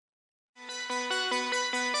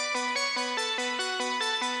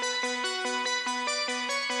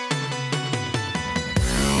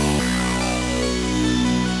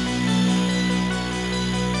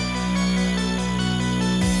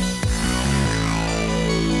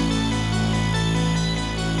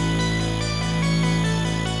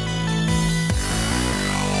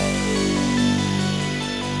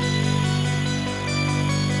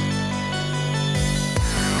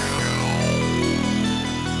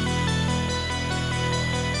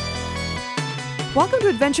Welcome to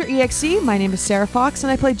Adventure EXE. My name is Sarah Fox,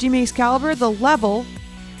 and I play Jimmy Excalibur, the level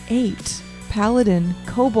 8 Paladin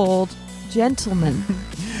Kobold Gentleman.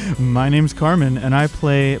 My name's Carmen, and I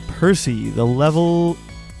play Percy, the level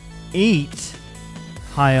 8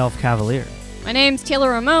 High Elf Cavalier. My name's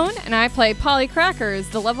Taylor Ramone, and I play Polly Crackers,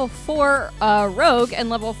 the level 4 Rogue and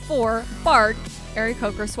level 4 Bard,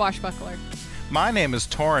 Aarakocra Swashbuckler. My name is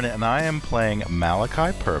Torin, and I am playing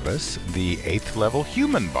Malachi Purvis, the 8th level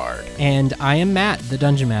human bard. And I am Matt, the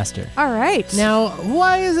Dungeon Master. All right. Now,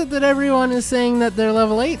 why is it that everyone is saying that they're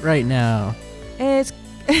level 8 right now? It's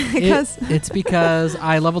because... It's because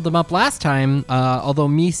I leveled them up last time, although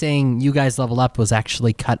me saying you guys level up was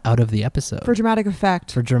actually cut out of the episode. For dramatic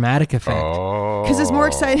effect. For dramatic effect. Oh. Because it's more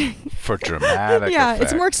exciting. For dramatic Yeah, effect.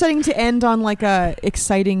 it's more exciting to end on like a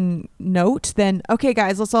exciting note than, okay,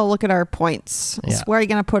 guys, let's all look at our points. Yeah. Where are you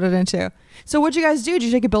going to put it into? So what'd you guys do? Did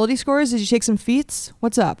you take ability scores? Did you take some feats?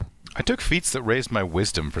 What's up? I took feats that raised my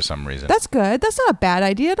wisdom for some reason. That's good. That's not a bad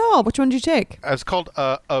idea at all. Which one did you take? It's called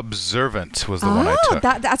Observant was the one I took.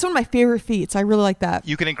 That's one of my favorite feats. I really like that.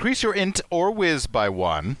 You can increase your int or whiz by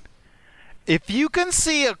 1. If you can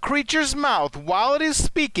see a creature's mouth while it is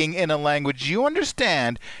speaking in a language you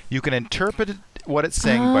understand, you can interpret what it's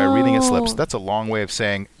saying by reading its lips. That's a long way of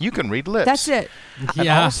saying you can read lips. That's it. And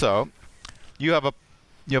also, you have a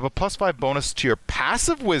 +5 bonus to your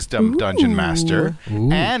passive wisdom Dungeon Master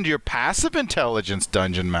and your passive intelligence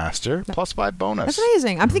Dungeon Master, +5 bonus. That's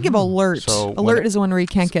amazing. I'm thinking of alert. So alert is the one where you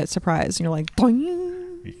can't get surprised. And you're like,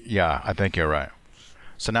 boing. Yeah, I think you're right.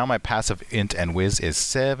 So now my passive int and whiz is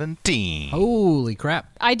 17. Holy crap.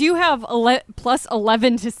 I do have plus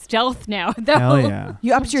 11 to stealth now, though. Hell yeah.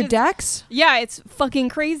 You upped your dex? Yeah, it's fucking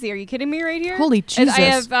crazy. Are you kidding me right here? Holy And Jesus.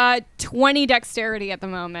 I have 20 dexterity at the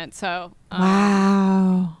moment, so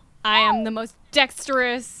Wow. I am the most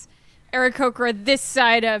dexterous Aarakocra this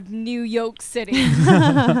side of New York City.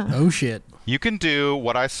 Oh, shit. You can do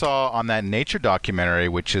what I saw on that nature documentary,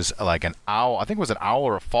 which is like an owl. I think it was an owl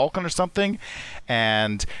or a falcon or something.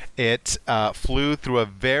 And it flew through a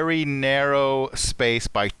very narrow space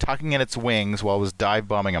by tucking in its wings while it was dive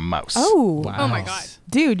bombing a mouse. Oh. Wow. Oh my god.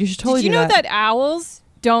 Dude, you should totally Did you do know that owls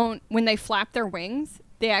don't, when they flap their wings,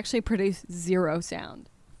 they actually produce 0 sound?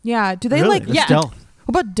 Yeah. Do they Really? like... That's Yeah. stealth.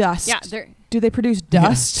 What about dust? Yeah, they're... Do they produce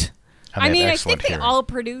dust? And I they mean, have I excellent think they hearing. all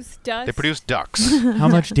produce dust. They produce ducks. How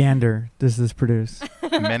much dander does this produce?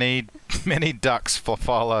 many ducks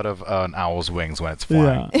fall out of an owl's wings when it's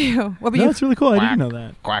flying. Yeah. Ew. What about No, you? that's really cool. I didn't Quack. know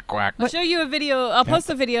that. Quack, quack. I'll show you a video. I'll post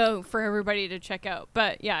a video for everybody to check out.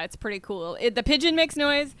 But yeah, it's pretty cool. The pigeon makes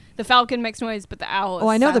noise, the falcon makes noise, but the owl is Oh,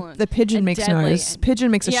 I know silent the pigeon and makes deadly noise. and-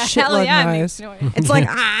 Pigeon makes a yeah, hell shitload yeah, of it noise. makes noise. It's like,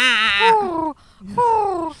 ah.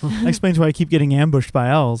 That explains why I keep getting ambushed by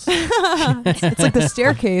owls. It's like the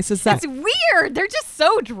staircase. It's that. It's weird. They're just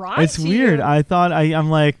so dry. It's to weird. you. I thought I'm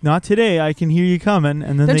like, not today. I can hear you coming,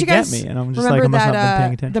 and then Don't they you get guys me, and I'm just like, remember I must not have been that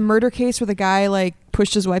paying attention. the murder case where the guy like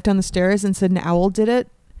pushed his wife down the stairs and said an owl did it?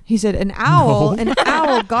 He said an owl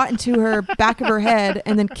got into her back of her head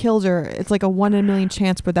and then killed her. It's like a 1 in a million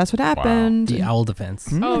chance, but that's what happened. The owl defense.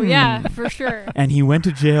 Oh yeah, for sure. And he went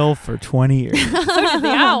to jail for 20 years. So did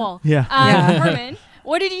the owl. Yeah. Yeah. Herman,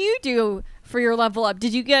 what did you do for your level up?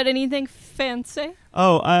 Did you get anything fancy?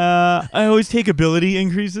 Oh, I always take ability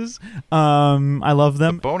increases. I love The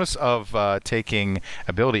them. bonus of taking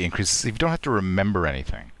ability increases, you don't have to remember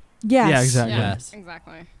anything. Yes. Yeah, exactly. Yeah, Yes.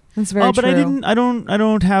 exactly. That's very Oh, but true. I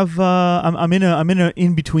don't have. I'm in a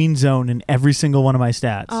in between zone in every single one of my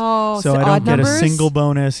stats. Oh, so I odd don't get numbers? a single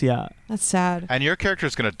bonus. Yeah. That's sad. And your character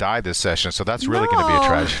is going to die this session, so that's really going to be a No.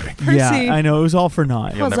 tragedy. Percy. Yeah, I know it was all for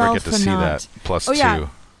naught. You'll Was never all get to for see naught. that plus Oh, 2. yeah.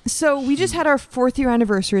 So we just had our 4th year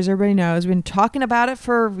anniversary, as everybody knows. We've been talking about it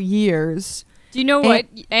for years. Do you know what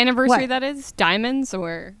anniversary what? that is? Diamonds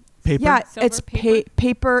or Paper. Yeah, Silver, it's paper?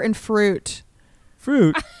 paper and fruit.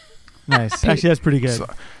 Fruit. Nice. Actually, that's pretty good.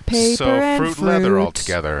 Paper So and fruit leather all fruit.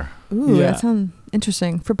 together. Ooh, Yeah. that sounds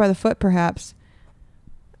interesting. Fruit by the foot, perhaps.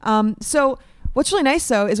 So what's really nice,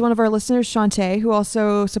 though, is one of our listeners, Shantae, who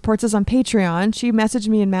also supports us on Patreon. She messaged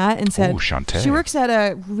me and Matt and said Ooh, Shantae. she works at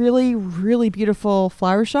a really, really beautiful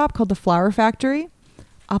flower shop called the Flower Factory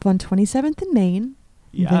up on 27th and Main in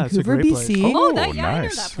Yeah, it's a Vancouver, great BC. place. Oh, that, yeah, I know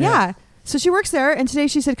nice. that place. Yeah. So she works there, and today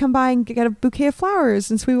she said, come by and get a bouquet of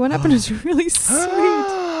flowers. And so we went up, and it was really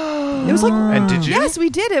sweet. It was like, And did you? yes, we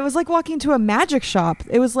did. It was like walking to a magic shop.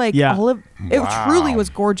 It was like, Yeah. it Wow. truly was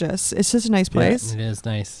gorgeous. It's just a nice place. It is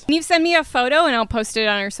nice. Can you send me a photo and I'll post it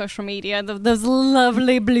on our social media? Those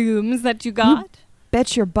lovely blooms that you got.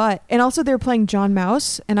 Bet your butt. And also they were playing John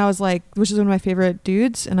Mouse, and I was like, which is one of my favorite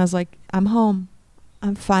dudes, and I was like, I'm home.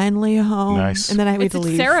 I'm finally home. Nice. And then I It's to a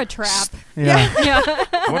leave. Sarah trap. Yeah. Yeah.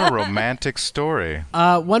 What a romantic story.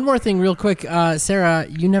 One more thing, real quick. Sarah,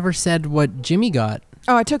 you never said what Jimmy got.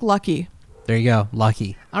 Oh, I took Lucky. There you go,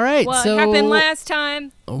 lucky. All right. What so happened last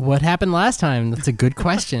time? What happened last time? That's a good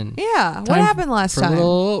question. Yeah. What Time happened last for time? a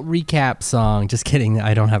little recap song. Just kidding.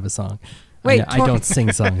 I don't have a song. Wait, I don't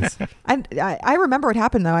sing songs. I remember what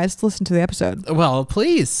happened, though. I just listened to the episode. Well,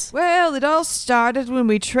 please. Well, it all started when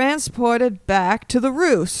we transported back to the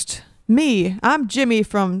roost. Me, I'm Jimmy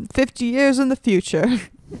from 50 years in the future.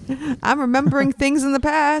 I'm remembering things in the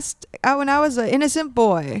past when I was an innocent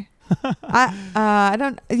boy. I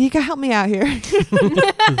don't. You can help me out here.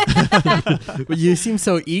 You seem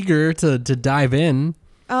so eager to dive in.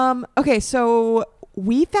 Okay, so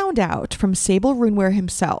we found out from Sable Runeware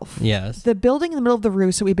himself. Yes. The building in the middle of the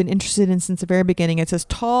roost that we've been interested in since the very beginning. It's this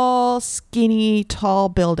tall, skinny, tall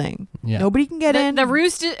building. Yeah. Nobody can get in. The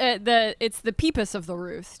roost. It's the peepus of the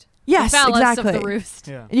roost. Yes, the phallus exactly. of the roost.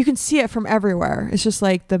 Yeah. And you can see it from everywhere. It's just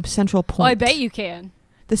like the central point. Oh, I bet you can.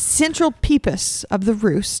 The central peepus of the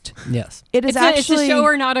roost. Yes. It is It's actually. a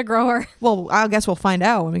shower, not a grower. Well, I guess we'll find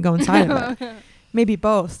out when we go inside of it. Maybe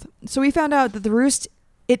both. So we found out that the roost,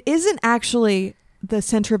 it isn't actually the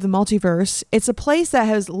center of the multiverse. It's a place that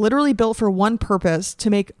has literally built for one purpose, to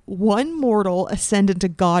make one mortal ascend into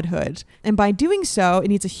godhood. And by doing so, it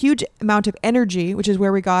needs a huge amount of energy, which is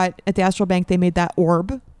where we got at the Astral Bank. They made that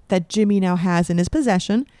orb that Jimmy now has in his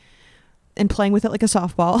possession and playing with it like a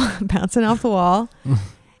softball, bouncing off the wall.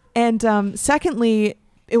 And secondly,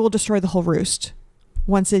 it will destroy the whole roost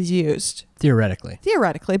once it's used. Theoretically.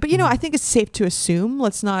 Theoretically. But, you know, I think it's safe to assume.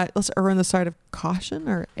 Let's err on the side of caution,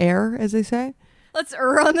 or err, as they say. Let's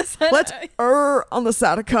err on the side. Let's err on the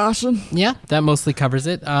side of caution. Yeah, that mostly covers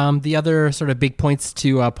it. The other sort of big points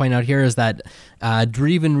to point out here is that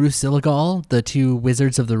Dreeve and Roosiligal, the two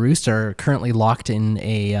wizards of the roost, are currently locked in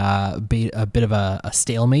a bit of a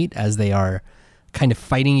stalemate as they are kind of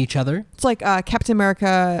fighting each other. It's like Captain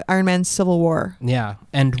America, Iron Man's Civil War. Yeah,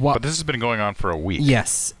 and But this has been going on for a week.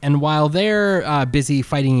 Yes, and while they're busy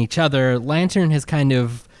fighting each other, Lantern has kind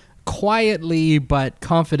of quietly but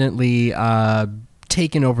confidently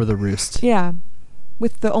taken over the roost. Yeah.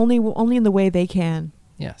 With the only in the way they can,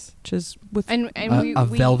 Yes, which is with a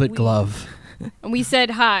velvet glove. And we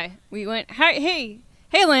said hi. We went, hi, hey,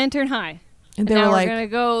 Lantern, hi. and they now were like, we're gonna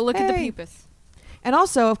go look at the "Hey." peepus. And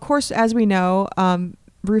also, of course, as we know,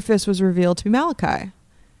 Rufus was revealed to be Malachi,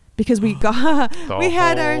 because we got we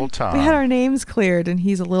had our names cleared, and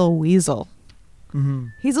he's a little weasel. Mm-hmm.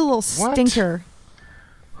 He's a little What? stinker.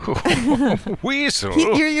 Weasel.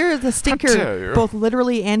 You're the tell stinker, you. both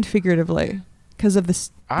literally and figuratively, because of the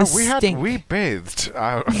stink. We bathed.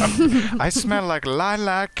 I smell like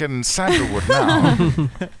lilac and sandalwood now,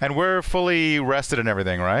 and we're fully rested and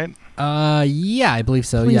everything, right? Yeah, I believe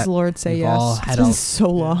so. Please, Yeah, Lord, say We've yes. all It's had been a- so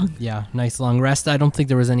long. yeah, nice long rest. I don't think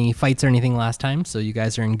there was any fights or anything last time, so you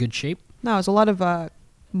guys are in good shape. No, it's a lot of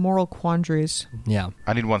moral quandaries. Yeah.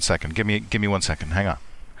 I need 1 second. Give me 1 second. Hang on.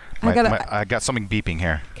 I got something beeping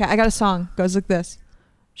here. Okay, I got a song. Goes like this.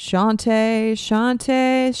 Shantae,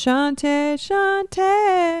 Shantae, Shantae,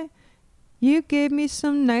 Shantae. You gave me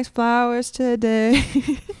some nice flowers today.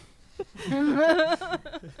 You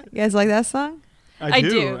guys like that song? I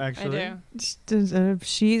do. actually.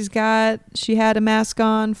 She had a mask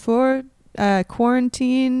on for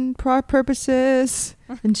quarantine purposes.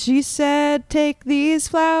 And she said, take these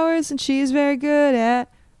flowers. And she's very good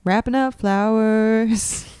at wrapping up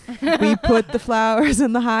flowers. We put the flowers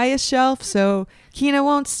in the highest shelf so Kina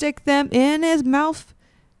won't stick them in his mouth.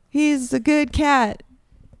 He's a good cat,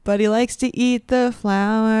 but he likes to eat the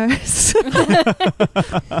flowers.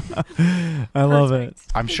 I love it.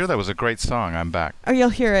 I'm sure that was a great song. I'm back. Or you'll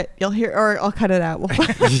hear it. Or I'll cut it out. One of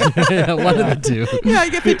the two. Yeah,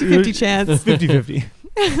 you get 50-50 chance.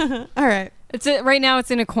 50-50. All right. Right now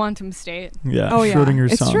it's in a quantum state. Yeah. Oh, yeah.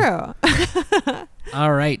 Schrodinger's It's song. true.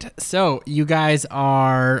 All right. So you guys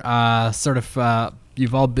are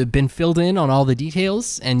you've all been filled in on all the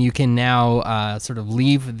details, and you can now sort of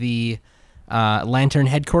leave the Lantern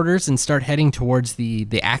headquarters and start heading towards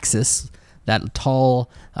the Axis, that tall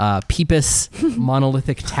peepus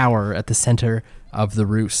monolithic tower at the center of the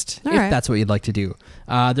roost, All if right. that's what you'd like to do.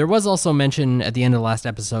 There was also mention at the end of the last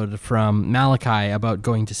episode from Malachi about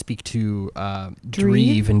going to speak to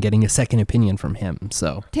Dreeve and getting a second opinion from him.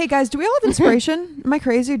 So Hey, guys, do we all have inspiration? Am I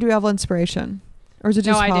crazy, or do we all have inspiration? Or is it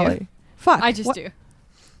No, just I do. Holly? Fuck. I just What? do.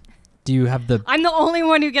 do you have the... I'm the only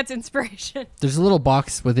one who gets inspiration. There's a little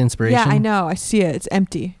box with inspiration. Yeah, I know. I see it. It's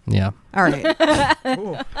empty. Yeah. All right.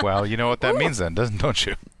 It Well, you know what that means then, don't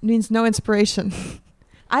you? means no inspiration.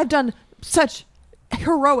 I've done such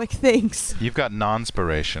heroic things. You've got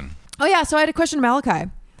non-spiration. Oh yeah, so I had a question to Malachi.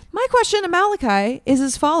 My question to Malachi is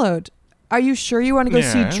as followed. Are you sure you want to go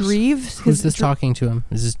Yes. see Dreve? Who's this talking to him?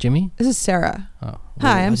 Is this Jimmy? This is Sarah. Oh.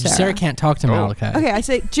 Hi, I'm Sarah. Sarah. Can't talk to Oh. Malachi. Okay, I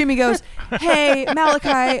say, Jimmy goes, hey,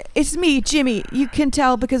 Malachi, it's me, Jimmy. You can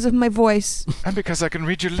tell because of my voice. And because I can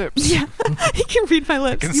read your lips. Yeah, he can read my I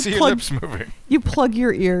lips. can You see your plug- lips moving. You plug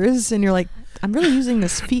your ears and you're like, I'm really using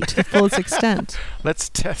this feat to the fullest extent. Let's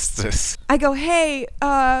test this. I go, hey,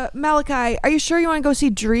 Malachi, are you sure you want to go see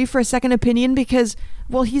Dree for a second opinion? Because,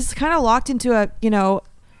 well, he's kind of locked into a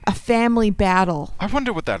family battle. I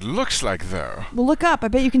wonder what that looks like, though. Well, look up. I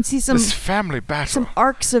bet you can see some This family battle.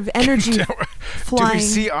 arcs of energy Do flying. we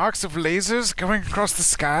see arcs of lasers going across the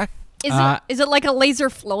sky? Is it like a Laser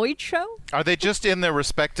Floyd show? Are they just in their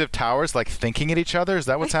respective towers, like thinking at each other? Is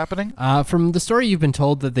that what's happening? From the story, you've been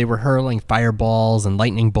told that they were hurling fireballs and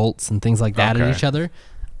lightning bolts and things like that at Okay. each other.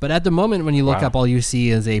 But at the moment, when you look Wow. up, all you see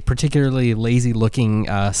is a particularly lazy-looking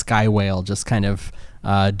sky whale just kind of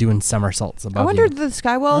doing somersaults above I wonder you. if the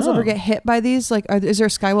sky whales Oh. ever get hit by these. Like, is there a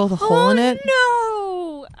sky whale with a hole in it?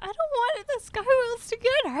 No, I don't want the Sky Whales to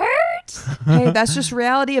get hurt. Hey, that's just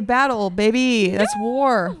reality of battle, baby. That's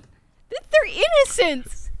war. They're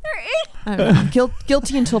innocents. They're I don't know.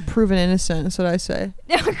 Guilty until proven innocent. That's what I say.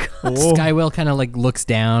 Oh. Sky whale kind of like looks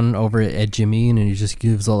down over at Jimmy and he just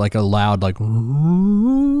gives a loud like.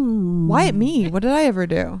 Why at me? What did I ever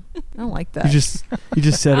do? I don't like that. You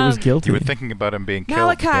just said it was guilty. You were thinking about him being killed.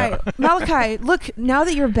 Malachi, Malachi, look! Now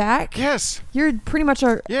that you're back, Yes. you're pretty much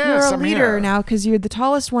you're Yes, a I'm leader here. now because you're the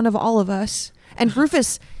tallest one of all of us. And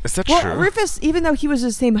Rufus, Is that well, true? Rufus, even though he was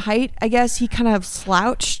the same height, I guess he kind of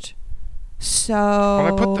slouched. So Well,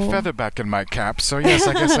 I put the feather back in my cap, so yes,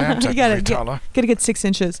 I guess I am you technically taller. gotta get 6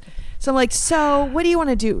 inches. So I'm like, so what do you want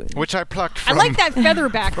to do? Which I plucked I from, like that feather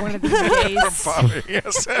back one of these days. from Polly,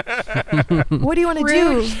 yes. What do you want to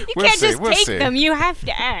Rude. do? You We'll can't see, just we'll take see. them. You have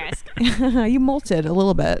to ask. You molted a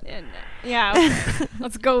little bit. And, yeah,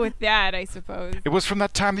 let's go with that, I suppose. It was from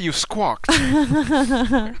that time that you squawked.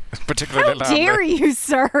 Particularly How loudly. dare you,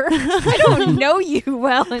 sir? I don't know you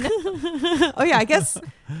well enough. Oh yeah, I guess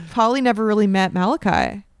Polly never really met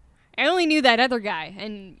Malachi. I only knew that other guy,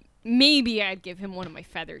 and maybe I'd give him one of my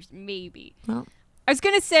feathers. Maybe. Well, I was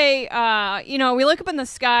gonna say, we look up in the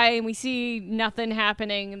sky and we see nothing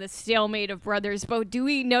happening in the stalemate of brothers. But do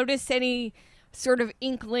we notice any sort of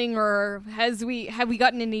inkling, or have we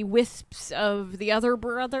gotten any wisps of the other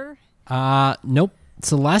brother? Nope.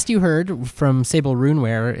 So the last you heard from Sable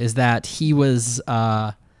Runeware is that he was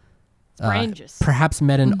Brangus. perhaps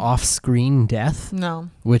met an off-screen death, no.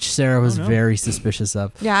 which Sarah was no. very suspicious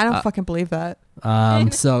of. Yeah, I don't fucking believe that.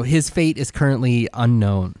 So his fate is currently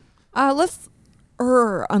unknown. Let's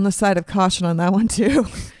err on the side of caution on that one too,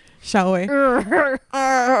 shall we?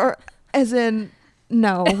 As in,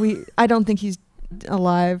 no, I don't think he's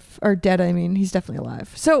alive or dead. I mean, he's definitely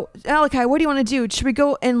alive. So, Malachi, what do you want to do? Should we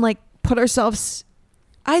go and put ourselves?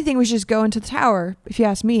 I think we should just go into the tower. If you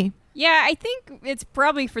ask me. Yeah, I think it's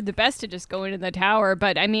probably for the best to just go into the tower,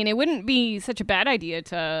 but I mean, it wouldn't be such a bad idea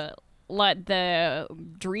to let the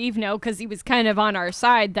Dreve know, because he was kind of on our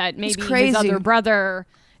side that maybe his crazy. other brother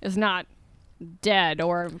is not dead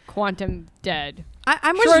or quantum dead.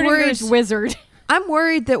 I'm just worried. Schrodinger's wizard. I'm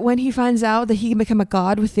worried that when he finds out that he can become a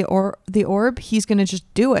god with the orb, he's gonna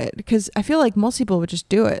just do it. Because I feel like most people would just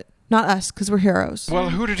do it, not us, because we're heroes. Well,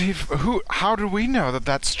 how do we know that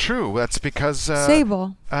that's true? That's because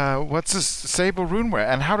Sable. what's this Sable Runeware,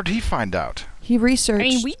 and how did he find out? He researched.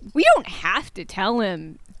 I mean, we don't have to tell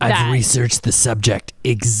him that. I've researched the subject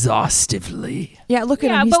exhaustively. Yeah, look at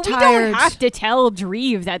Yeah, him. He's but we tired. don't have to tell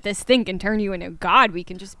Dreve that this thing can turn you into a god. We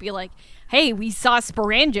can just be like, hey, we saw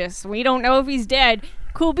Sporangus. We don't know if he's dead.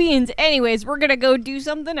 Cool beans. Anyways, we're going to go do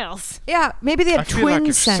something else. Yeah, maybe they I have feel twin like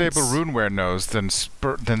if sense. Sable Runeware knows, then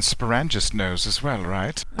Sporangus knows as well,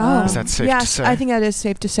 right? Oh. Is that safe yes, to say? I think that is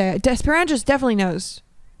safe to say. Desperangus definitely knows.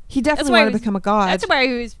 He definitely why wanted he to was- become a god. That's why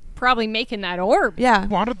he was probably making that orb. Yeah.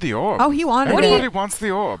 Wanted the orb. Oh, he wanted Everybody it. wants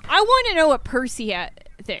the orb. I want to know what Percy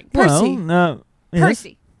thinks. Percy. Well, yes.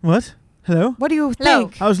 Percy. What? Hello? What do you Hello.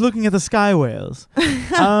 think? I was looking at the sky whales.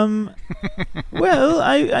 Well,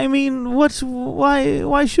 I mean,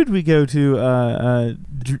 why should we go to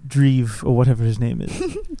Dreve or whatever his name is?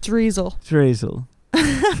 Drezel. Drazel.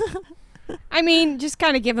 I mean, just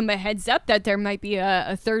kind of give him a heads up that there might be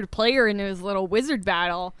a third player in his little wizard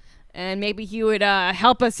battle, and maybe he would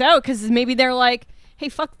help us out, because maybe they're like, hey,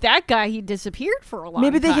 fuck that guy, he disappeared for a long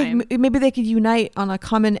Maybe time. maybe they could unite on a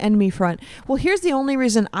common enemy front. Well, here's the only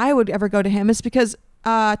reason I would ever go to him is because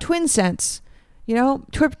twin sense. You know,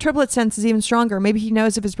 triplet sense is even stronger. Maybe he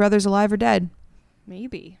knows if his brother's alive or dead.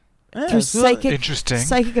 Maybe. through Yes, well, Interesting.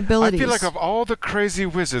 abilities. I feel like of all the crazy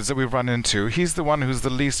wizards that we've run into, he's the one who's the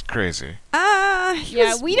least crazy.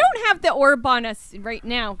 Yeah, we don't have the orb on us right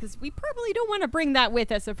now because we probably don't want to bring that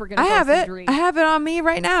with us if we're going to I go have see it. Dree. I have it on me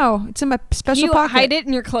right now. It's in my special Can you pocket. hide it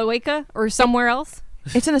in your cloaca or somewhere else?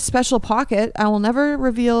 It's in a special pocket. I will never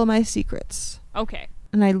reveal my secrets. Okay.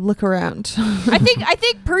 And I look around. I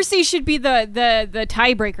think Percy should be the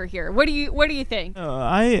tiebreaker here. What do you think?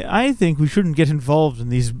 I think we shouldn't get involved in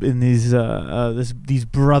these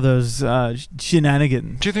brothers'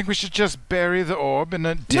 shenanigans. Do you think we should just bury the orb in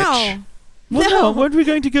a ditch? No. Well, No. no, weren't we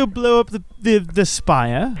going to go blow up the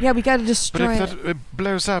spire? Yeah, we got to But destroy if it. that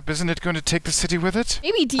blows up, isn't it going to take the city with it?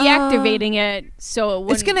 Maybe deactivating it so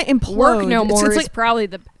it It's wouldn't gonna implode. work no It's- more it's is like- probably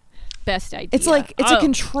the best idea. It's like it's a Oh.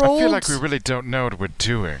 controlled. I feel like we really don't know what we're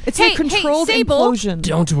doing. It's Hey, a controlled Sable. implosion.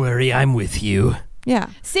 Don't worry, I'm with you. Yeah.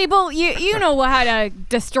 Sable, you know how to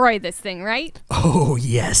destroy this thing, right? Oh,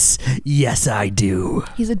 yes. Yes, I do.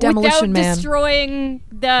 He's a demolition Without man. destroying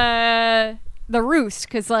the roost,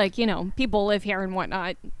 because people live here and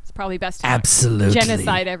whatnot. It's probably best to Absolutely.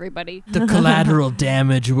 genocide everybody. The collateral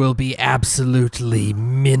damage will be absolutely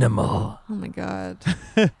minimal. Oh my god.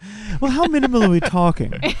 Well, how minimal are we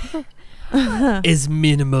talking? As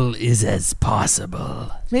minimal as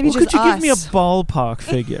possible. Maybe Well, just could you give me a us. ballpark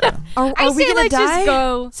figure? Are I we say gonna let's die? just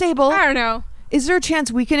go. Sable, I don't know. is there a chance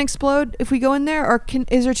we can explode if we go in there, or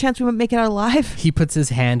is there a chance we might make it out alive? He puts his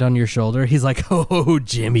hand on your shoulder. He's like, "Oh,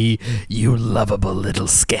 Jimmy, you lovable little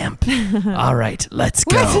scamp. All right, let's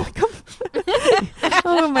go."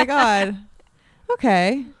 Oh my god.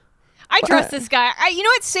 Okay. I trust this guy. You know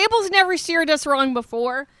what? Sable's never steered us wrong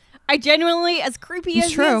before. I genuinely, as creepy It's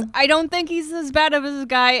as true. he is, I don't think he's as bad of a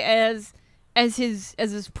guy as his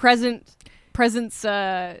presence.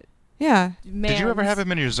 Yeah. Man. Did you ever have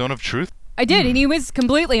him in your zone of truth? I did, and he was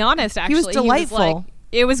completely honest. Actually, was delightful.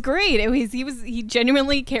 It was great. He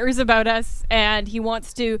genuinely cares about us, and he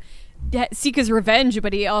wants to seek his revenge,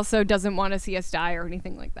 but he also doesn't want to see us die or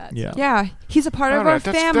anything like that. Yeah. Yeah. He's a part All of our right,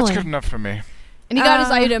 that's family. good enough for me. And he got his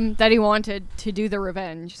Uh, item that he wanted to do the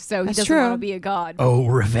revenge, so he That's doesn't want true. to be a god. Oh,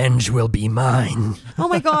 revenge will be mine. Oh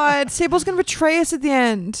my god. Sable's gonna betray us at the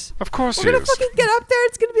end. Of course We're he gonna is. fucking get up there.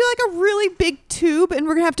 It's gonna be like a really big tube, and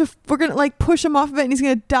we're gonna like push him off of it, and he's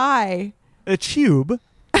gonna die. A tube?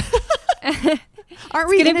 Aren't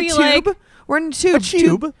we gonna in a be tube? like- We're in a tube. A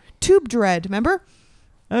tube? Tube dread. Remember?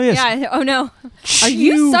 Oh, yes. Yeah. Oh no. Are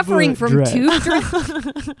you Tube suffering from dread. tube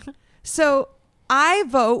dread? So I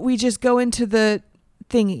vote we just go into the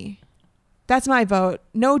thingy. That's my vote.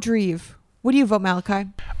 No Dreve. What do you vote, Malachi?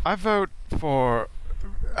 I vote for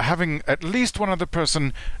having at least one other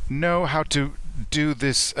person know how to do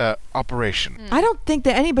this operation. I don't think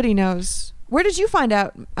that anybody knows. Where did you find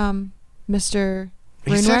out, Mr.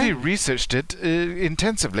 He said Runeware? he researched it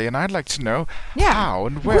intensively, and I'd like to know Yeah. how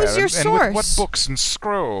and where Who's your and with what source? books and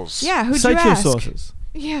scrolls. Yeah, who'd Cite you your ask? sources.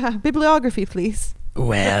 Yeah, bibliography, please.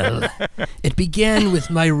 Well, it began with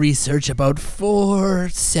my research about 4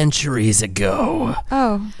 centuries ago.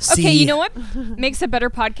 Oh. See, Okay, you know what makes a better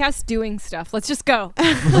podcast? Doing stuff. Let's just go.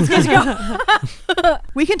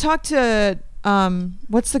 We can talk to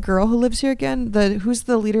what's the girl who lives here again? Who's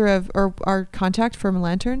the leader of or our contact from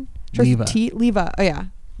Lantern? Leva. Leva. Oh yeah,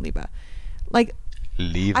 Leva. Like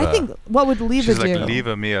Leave I think what would Leva She's do? like, leave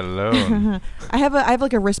me alone. I have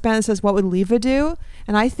like a wristband that says what would Leva do,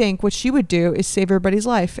 and I think what she would do is save everybody's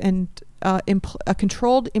life and a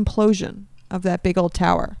controlled implosion of that big old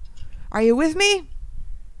tower. Are you with me?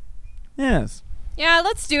 Yes. Yeah,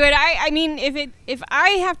 let's do it. I mean, if I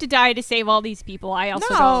have to die to save all these people, I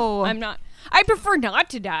also No. don't. I'm not. I prefer not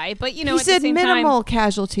to die, but He at the said same minimal time.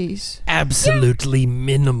 casualties. absolutely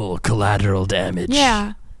minimal collateral damage.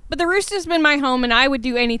 Yeah. But the roost has been my home, and I would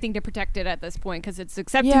do anything to protect it at this point because it's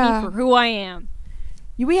accepted Yeah. me for who I am.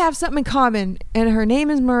 We have something in common, and her name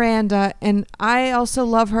is Miranda, and I also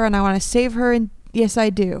love her, and I want to save her, and yes, I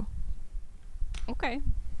do. Okay,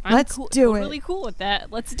 Let's do it. Really cool with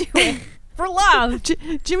that. Let's do it for love.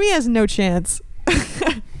 Jimmy has no chance.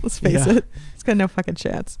 Let's face Yeah. it. He's got no fucking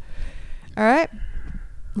chance. All right.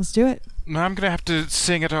 Let's do it. Now I'm going to have to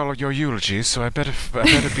sing at all of your eulogies, so I better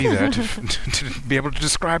be there to be able to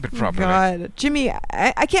describe it properly. God. Jimmy,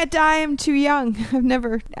 I can't die. I'm too young. I've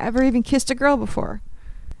never ever even kissed a girl before.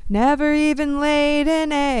 Never even laid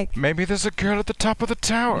an egg. Maybe there's a girl at the top of the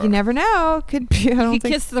tower. You never know. Could be. I don't He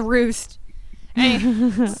think. kissed the roost. Hey,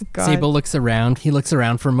 God. Sable looks around. He looks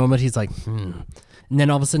around for a moment. He's like, And then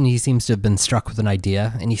all of a sudden he seems to have been struck with an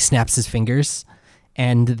idea, and he snaps his fingers,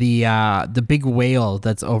 and the big whale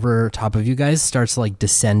that's over top of you guys starts like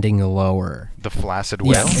descending lower. The flaccid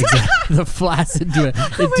whale. Yeah, exactly. The flaccid it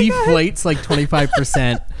deflates like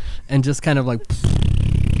 25% and just kind of like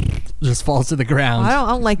just falls to the ground. I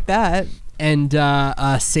don't like that. And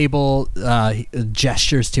Sable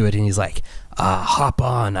gestures to it, and he's like, hop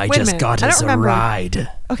on. I Wait a just minute. got I don't us a remember. ride.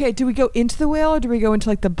 Okay, do we go into the whale or do we go into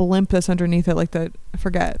like the blimp that's underneath it? Like the I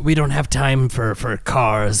forget. We don't have time for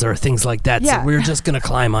cars or things like that, Yeah. so we're just going to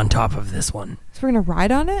climb on top of this one. So we're gonna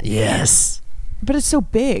ride on it? Yes. But it's so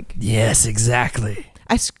big. Yes, exactly.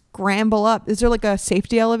 I scramble up. Is there like a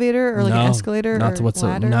safety elevator or like an escalator not or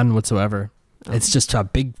ladder? none whatsoever. Oh. It's just a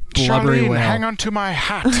big blubbery Charlene, whale. hang on to my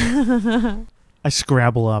hat. I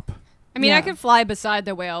scrabble up. I mean, Yeah. I could fly beside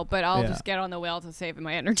the whale, but I'll Yeah. just get on the whale to save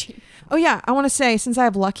my energy. Oh yeah, I want to say since I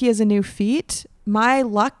have lucky as a new feat, my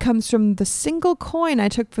luck comes from the single coin I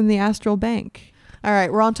took from the Astral Bank. All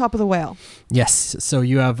right, we're on top of the whale. Yes, so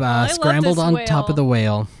you have love scrambled this on whale. top of the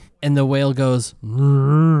whale, and the whale goes,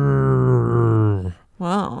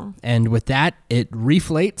 Wow. and with that, it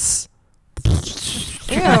reflates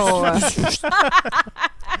Ew.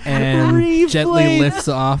 and gently Reflate. lifts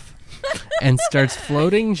off and starts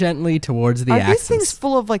floating gently towards the Are axis. these things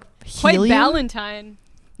full of like Quite helium? Valentine.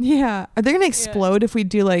 Yeah. Are they gonna explode if we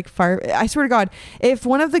do like fire? I swear to God, if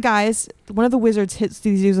one of the wizards hits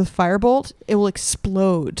these dudes with firebolt, it will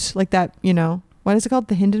explode like that. You know what is it called?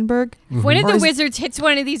 The Hindenburg. Mhm. One of Or the is- wizards hits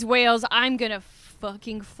one of these whales, I'm gonna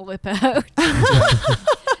fucking flip out.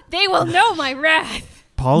 They will know my wrath.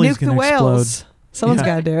 Polly's Nuke the gonna whales. explode. Someone's Yeah.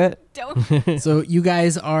 got to do it. Don't. So you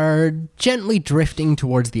guys are gently drifting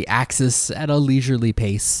towards the axis at a leisurely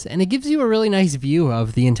pace, and it gives you a really nice view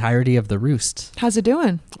of the entirety of the roost. How's it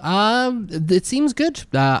doing? It seems good.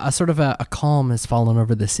 A sort of a calm has fallen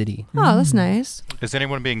over the city. Oh, that's nice. Is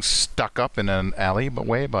anyone being stuck up in an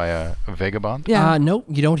alleyway by a vagabond? Yeah. No,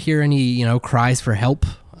 you don't hear any, cries for help.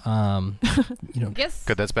 Guess.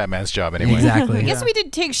 Good, that's Batman's job anyway. Exactly. I guess we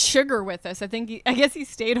did take Sugar with us. I guess he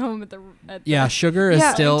stayed home at the. Yeah, Sugar is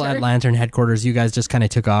Yeah. still at Lantern headquarters. You guys just kind of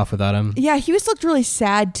took off without him. Yeah, he looked really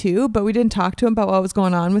sad too, but we didn't talk to him about what was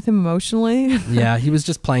going on with him emotionally. Yeah, he was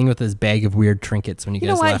just playing with his bag of weird trinkets when you You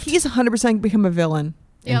know guys what? left. He's 100% become a villain.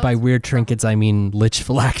 And Yeah, by let's- weird trinkets, I mean lich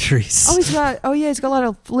phylacteries. Oh, he's got a lot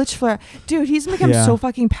of lich flare. Dude, he's become Yeah. so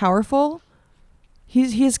fucking powerful.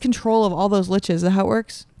 He has control of all those liches. Is that how it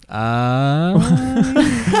works?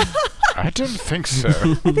 I didn't think so.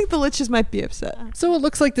 I think the liches might be upset. So it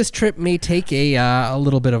looks like this trip may take a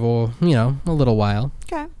little bit of a little while.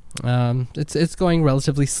 Okay. It's going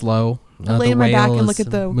relatively slow. I'll lay The on my back whale and look is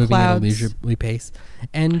at the moving clouds. at a leisurely pace,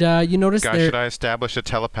 and you notice Guys, there. should I establish a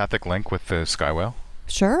telepathic link with the Sky Whale?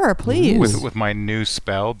 Sure, please. With my new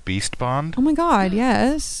spell, Beast Bond? Oh my God,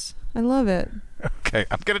 yes. I love it. Okay,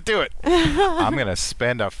 I'm gonna do it. I'm gonna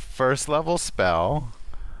spend a first level spell,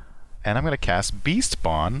 and I'm gonna cast Beast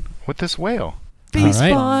Bond with this whale. Beast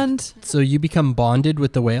right. Bond. So you become bonded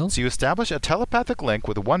with the whale. So you establish a telepathic link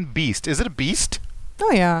with one beast. Is it a beast?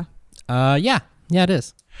 Oh yeah. Yeah, it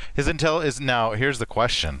is. His intel is now. Here's the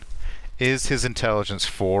question: is his intelligence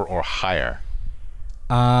 4 or higher?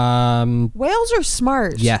 Whales are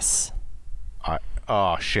smart. Yes.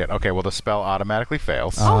 Oh shit. Okay. Well, the spell automatically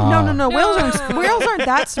fails. Oh no. Whales aren't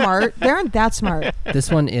that smart. They aren't that smart. This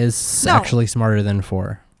one is No. actually smarter than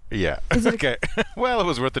 4. Yeah. Okay. Well, it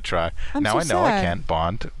was worth a try. I'm Now so I know I sad. can't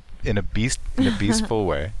bond in a beastful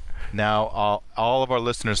way. Now all of our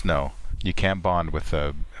listeners know you can't bond with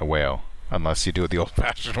a whale unless you do it the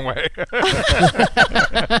old-fashioned way.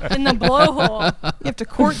 In the blowhole. You have to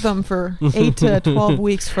court them for 8 to 12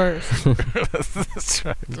 weeks first. That's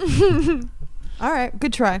right. All right,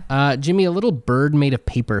 good try. Jimmy, a little bird made of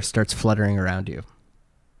paper starts fluttering around you.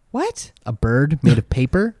 What? A bird made of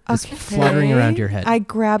paper is fluttering around your head. I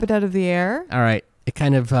grab it out of the air. All right. It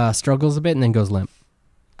kind of struggles a bit and then goes limp.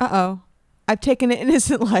 Uh-oh. I've taken an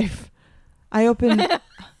innocent life. I open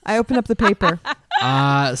up the paper.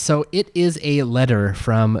 So it is a letter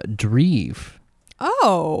from Dreve.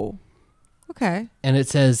 Oh. Okay. And it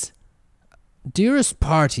says, "Dearest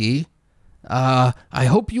party, I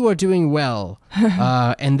hope you are doing well,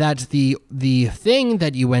 and that the thing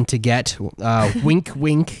that you went to get, wink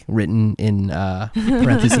wink, written in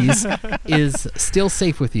parentheses, is still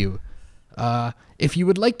safe with you. If you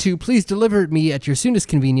would like to, please deliver it me at your soonest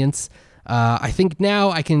convenience. I think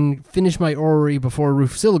now I can finish my orrery before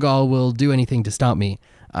Roof Silgal will do anything to stop me.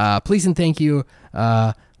 Please and thank you.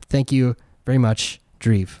 Thank you very much,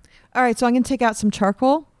 Dreve." All right, so I'm going to take out some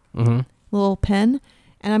charcoal, little pen,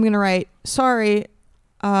 and I'm going to write, "Sorry,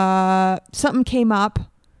 something came up.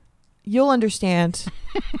 You'll understand.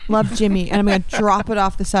 Love, Jimmy. And I'm going to drop it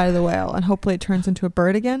off the side of the whale, and hopefully it turns into a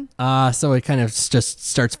bird again. So it kind of just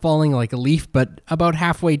starts falling like a leaf, but about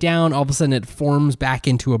halfway down, all of a sudden it forms back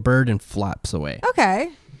into a bird and flaps away.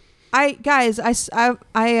 Okay. Dreve,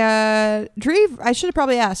 I should have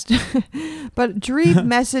probably asked, but Dreve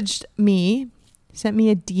messaged me, sent me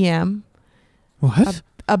a DM, What?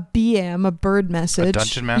 a BM, a bird message. A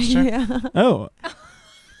dungeon master? Yeah. Oh.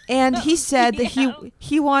 And he said that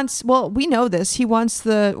he wants, well, we know this, he wants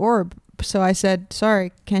the orb. So I said,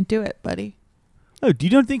 sorry, can't do it, buddy. Oh, you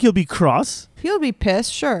don't think he'll be cross? He'll be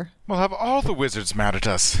pissed, sure. We'll have all the wizards mad at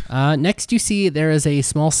us. Next, you see there is a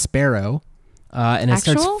small sparrow, and it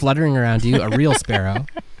starts Actual? fluttering around you, a real sparrow,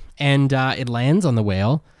 and it lands on the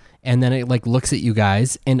whale, and then it like looks at you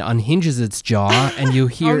guys and unhinges its jaw, and you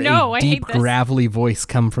hear no, a I deep, hate this. gravelly voice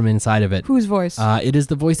come from inside of it. Whose voice? It is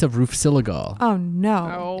the voice of Roof Siligal. Oh,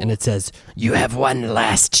 no. And it says, "You have one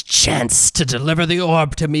last chance to deliver the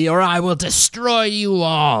orb to me, or I will destroy you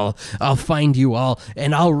all. I'll find you all,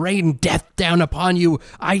 and I'll rain death down upon you.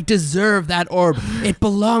 I deserve that orb. It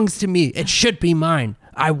belongs to me. It should be mine.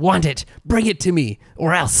 I want it. Bring it to me,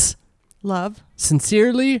 or else." Love.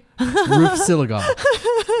 Sincerely, Roof Siligal.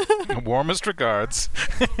 Warmest regards.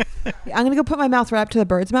 I'm going to go put my mouth right up to the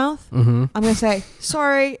bird's mouth. Mm-hmm. I'm going to say,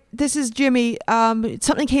 sorry, this is Jimmy.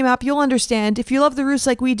 Something came up. You'll understand. If you love the roost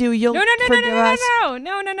like we do, you'll No. forgive us. No. And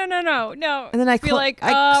then I feel like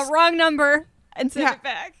wrong number and send Yeah. it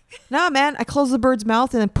back. No, man. I close the bird's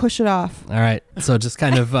mouth and then push it off. All right, so it just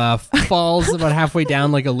kind of falls about halfway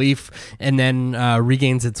down like a leaf, and then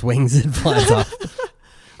regains its wings and flies off.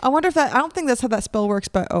 I wonder if I don't think that's how that spell works,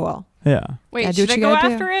 but oh well. Yeah. Wait, Yeah, do should what I you go gotta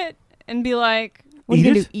do. after it and be like, What are you Eat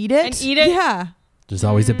going it? to do? Eat it? And eat it? Yeah. There's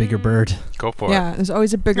always a bigger bird. Go for Yeah. There's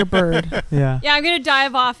always a bigger bird. Yeah. yeah, I'm gonna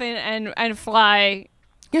dive off and fly.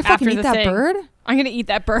 You're fucking After eat the that thing. bird? I'm gonna eat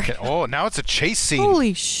that bird. it. Oh, now it's a chase scene. Holy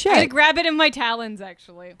I'm gonna shit. grab it in my talons,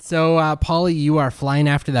 actually. So, Polly, you are flying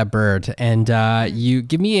after that bird, and you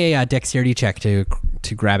give me a dexterity check to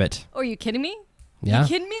grab it. Oh, are you kidding me? Yeah. You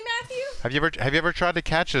kidding me, Matthew? Have you ever tried to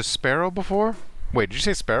catch a sparrow before? Wait, did you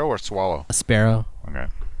say sparrow or swallow? A sparrow. Okay.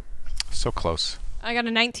 So close. I got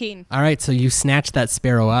a 19. All right, so you snatch that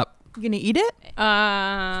sparrow up. You going to eat it?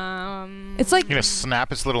 It's like You're gonna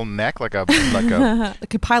snap its little neck like a a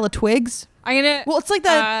like a pile of twigs. I'm gonna. Well, it's like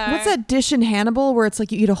that. What's that dish in Hannibal where it's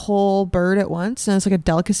like you eat a whole bird at once, and it's like a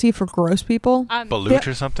delicacy for gross people? balut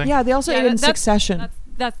or something? Yeah, they also eat it in succession.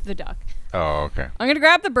 That's the duck. Oh, okay. I'm gonna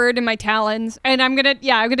grab the bird in my talons, and I'm gonna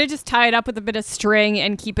just tie it up with a bit of string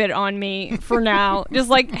and keep it on me for now. Just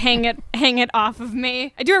like hang it off of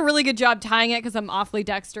me. I do a really good job tying it because I'm awfully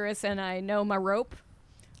dexterous and I know my rope.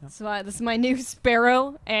 So this is my new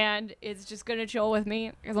sparrow, and it's just gonna chill with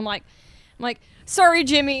me because I'm like, sorry,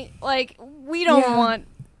 Jimmy. Like we don't want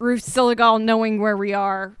Roof Siligal knowing where we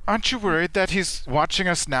are. Aren't you worried that he's watching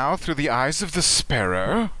us now through the eyes of the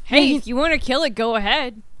sparrow? Hey, if you want to kill it, go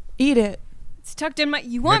ahead. Eat it. It's tucked in my.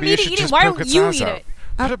 You want Maybe me to should eat it? just Why poke don't its you eyes eat out. it?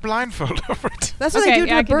 Put a blindfold over it. That's what Okay, they do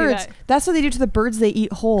to yeah, I the can do birds. that. That's what they do to the birds they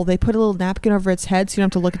eat whole. They put a little napkin over its head so you don't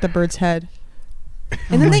have to look at the bird's head.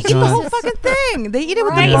 And then they eat the God. whole fucking thing. They eat it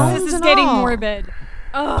with Right, the bones this is and getting all. morbid.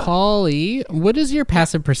 Ugh. Polly, what is your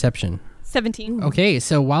passive perception? 17. Okay,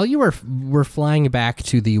 so while you were flying back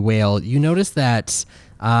to the whale, you notice that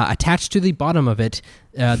attached to the bottom of it,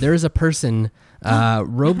 there is a person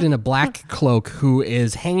robed in a black cloak who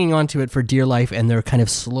is hanging onto it for dear life, and they're kind of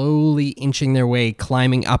slowly inching their way,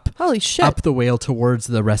 climbing up Holy shit. up the whale towards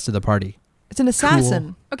the rest of the party. It's an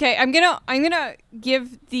assassin. Okay, I'm gonna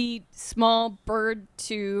give the small bird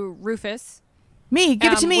to Rufus. Me,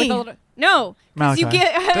 give it to with me. a little- no, because you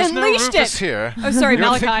Malachi. There's no unleashed Rufus it. here. Oh, sorry, You're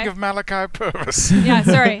Malachi. thinking of Malachi Purvis. Yeah,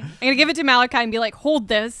 sorry. I'm gonna give it to Malachi and be like, hold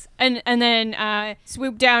this, and then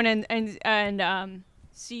swoop down and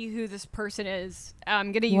see who this person is.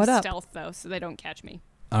 I'm gonna use What up? stealth though, so they don't catch me.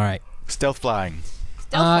 All right. Stealth flying.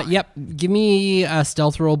 Stealth. Yep. Give me a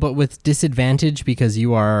stealth roll, but with disadvantage because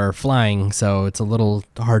you are flying, so it's a little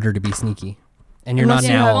harder to be sneaky. And you're Unless not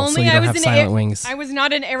you an have- owl, so you don't have silent wings. I was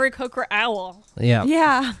not an Eric Hooker owl, Yeah.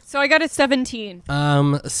 Yeah. so I got a 17.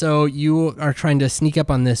 So you are trying to sneak up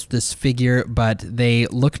on this figure, but they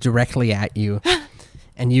look directly at you,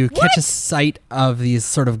 and you catch a sight of these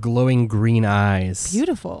sort of glowing green eyes,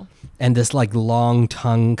 Beautiful. and this like long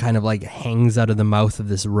tongue kind of like hangs out of the mouth of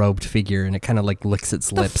this robed figure, and it kind of like licks its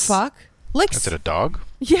The lips. fuck? Licks. Is it a dog?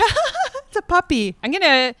 Yeah. It's a puppy. I'm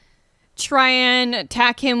gonna try and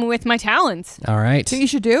attack him with my talons. All right. See what you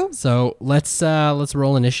should do? So let's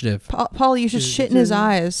roll initiative. Paul, you should shit in his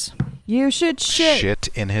eyes. You should shit. Shit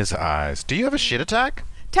in his eyes. Do you have a shit attack?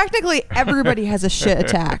 Technically, everybody has a shit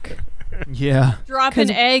attack. Yeah. Drop an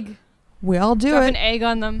 'Cause- egg. We all do Drop it. an egg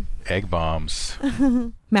on them. Egg bombs.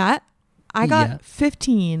 Matt, I got Yeah.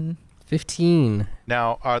 15. 15.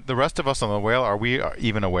 Now, are the rest of us on the whale, are we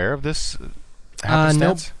even aware of this Nope,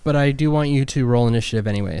 happenstance? but I do want you to roll initiative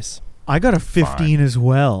anyways. I got a 15 as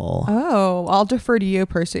well. Oh, I'll defer to you,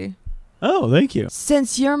 Percy. Oh, thank you.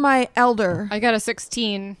 Since you're my elder. I got a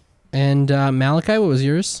 16. And Malachi, what was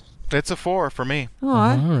yours? It's a 4 for me. Aw.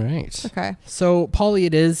 All right. Okay. So, Polly,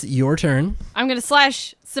 it is your turn. I'm going to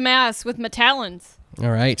slash some ass with my talons.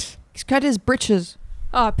 All right. He's cut his britches.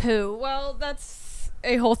 Oh, poo. Well, that's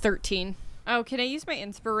a whole 13. Oh, can I use my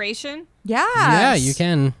inspiration? Yes. Yeah, you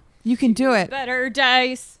can. You can do it. Better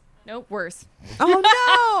dice. Nope, worse. Oh,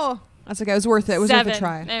 no. That's okay. It was worth it. It was 7. worth a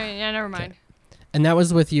try. Yeah, never mind. And that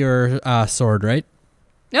was with your sword, right?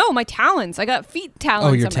 No, my talons. I got feet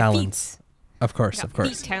talons. your on talons. Of My course, feet. of Feet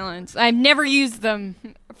course. talons. I've never used them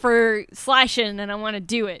for slashing, and I want to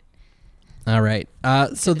do it. All right.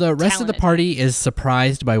 So the rest of the Talent. party is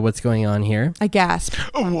surprised by what's going on here. I gasp.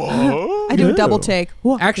 Whoa! I do a double Ew. take.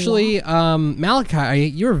 Whoa. Actually, Malachi,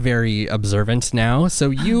 you're very observant now, so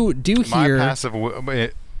you do hear.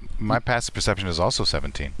 My passive perception is also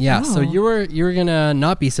 17. Yeah, so Oh. you're gonna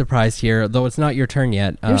not be surprised here, though it's not your turn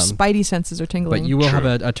yet. Your spidey senses are tingling. But you will have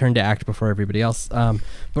True. a turn to act before everybody else.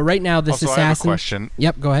 But right now, this Also, I have a assassin. question.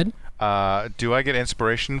 Yep, go ahead. Do I get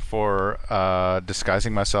inspiration for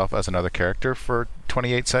disguising myself as another character for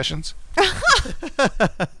 28 sessions?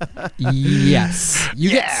 Yes, you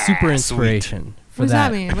get Yeah, super sweet. inspiration for what does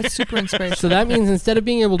that mean? What's super inspiration? So that means instead of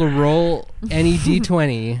being able to roll any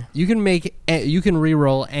d20, you can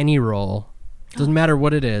re-roll any roll. Doesn't matter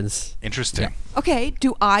what it is. Interesting. Okay,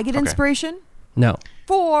 do I get Okay. inspiration No.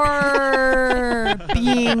 for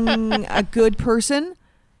being a good person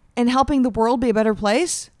and helping the world be a better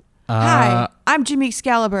place? Hi, I'm Jimmy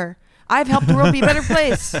Excalibur. I've helped the world be a better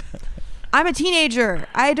place. I'm a teenager.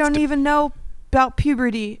 I don't even know about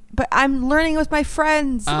puberty, but I'm learning with my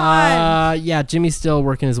friends. Come on. Yeah, Jimmy's still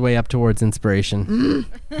working his way up towards inspiration.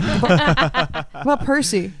 What about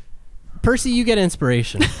Percy? Percy, you get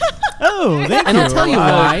inspiration. Oh, thank And you. I'll tell you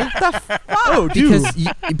why. Oh, dude.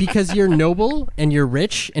 Because you're noble and you're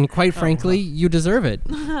rich, and quite frankly, you deserve it.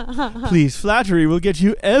 Please, flattery will get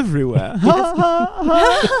you everywhere.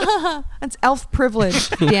 That's elf privilege,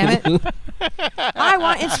 damn it. I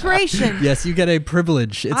want inspiration. Yes, you get a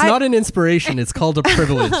privilege. It's I- not an inspiration, it's called a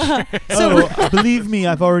privilege. Oh, believe me,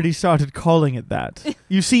 I've already started calling it that.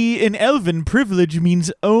 You see, in Elven, privilege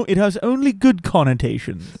means it has only good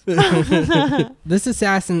connotations. This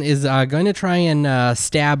assassin is going to try and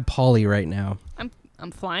stab Polly right now.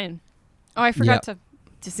 I'm flying. Oh, I forgot to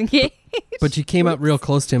disengage. But you came up real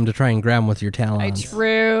close to him to try and grab him with your I talons.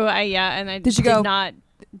 true. And I Did you go- not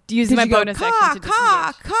use Did my you go, bonus caw, action to caw,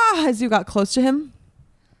 disengage. caw, as you got close to him?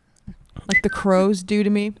 Like the crows do to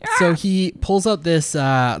me? So he pulls out this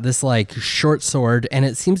this like short sword, and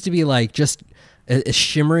it seems to be like just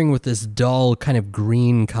shimmering with this dull kind of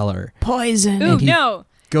green color. Poison. Ooh, he- no.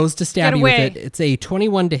 Goes to stab Get you with away. it. It's a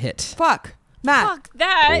 21 to hit. Fuck. Matt. Fuck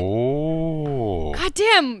that. Oh. God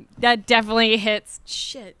damn. That definitely hits.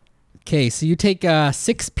 Shit. Okay, so you take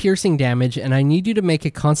 6 piercing damage, and I need you to make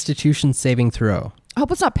a Constitution saving throw. I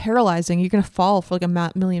hope it's not paralyzing. You're going to fall for like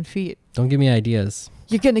a million feet. Don't give me ideas.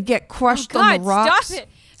 You're going to get Oh, crushed on God, the rocks. stop it.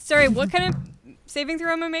 Sorry, what kind of saving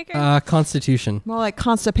throw am I making? Constitution. More like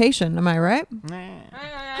constipation, am I right?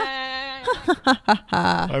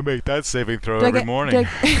 I make that saving throw Did I every get- morning.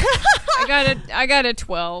 did I got a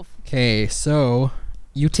 12. Okay, so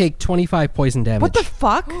you take 25 poison damage. what the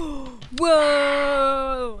fuck?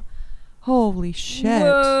 Whoa. Holy shit.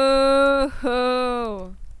 Whoa.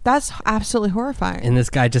 That's absolutely horrifying. And this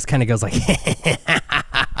guy just kind of goes like,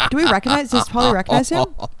 Do we recognize? Does Polly recognize him?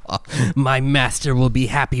 my master will be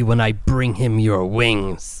happy when I bring him your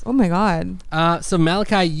wings. Oh my god. So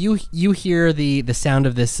Malachi, you hear the sound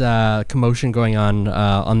of this commotion going on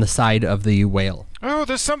the side of the whale. Oh,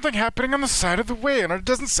 there's something happening on the side of the way, and it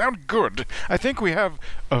doesn't sound good. I think we have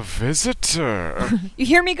a visitor. You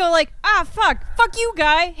hear me go like, fuck you,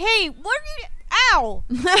 guy. Hey, what are you? Ow.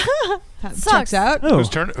 That Sucks. checks out. Oh, Whose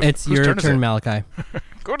turn? It's whose your turn, is turn, it? Malachi.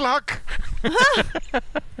 Good luck.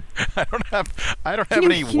 I don't have Can you-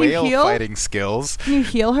 any can you whale heal? fighting skills. Can you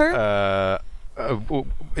heal her?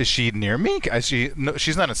 Is she near me? No,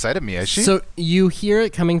 she's not inside of me, is she? So you hear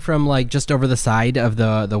it coming from like just over the side of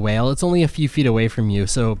the whale. It's only a few feet away from you,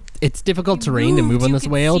 so it's difficult terrain to move on you this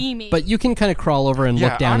can whale. see me. But you can kind of crawl over and Yeah,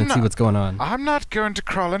 look down I'm and see not- what's going on. I'm not going to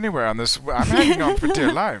crawl anywhere on this. I'm hanging on for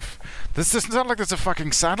dear life. This doesn't sound like there's a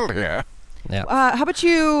fucking saddle here. Yeah. How about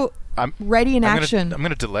you I'm ready in I'm gonna- action? I'm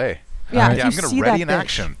gonna delay. yeah, Alright. if Yeah, you I'm gonna see ready that in bitch.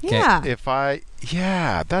 action. Yeah.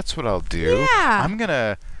 Yeah, that's what I'll do. Yeah. I'm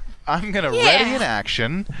gonna I'm gonna ready in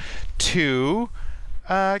action to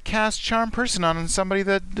cast Charm Person on somebody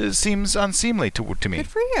that seems unseemly to me. Good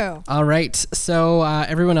for you. All right. So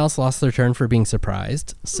everyone else lost their turn for being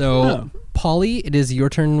surprised. So, Polly, it is your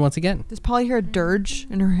turn once again. Does Polly hear a dirge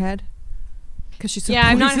in her head? Because she's so Yeah,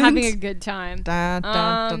 I'm not poisoned? having a good time. Da,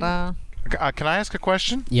 da, da, da. Can I ask a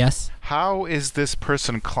question? Yes. How is this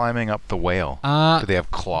person climbing up the whale? Do they have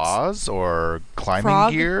claws or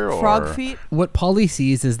climbing gear? Or Frog feet? What Polly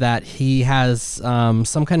sees is that he has some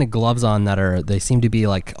kind of gloves on that they seem to be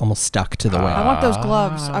like almost stuck to the I whale. want those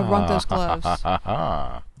gloves. I want those gloves.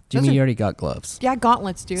 Jimmy, those are- you already got gloves. Yeah,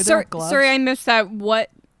 gauntlets, dude. They're Sorry, gloves. sorry, I missed that. What?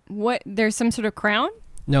 There's some sort of crown?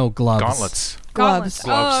 No, gloves. Gauntlets. Gloves. Gloves,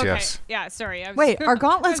 Oh, okay. yes. Yeah, sorry. I was, Wait, are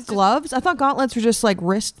gauntlets I was just- gloves? I thought gauntlets were just like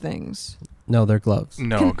wrist things. No, they're gloves.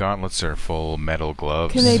 No, gauntlets are full metal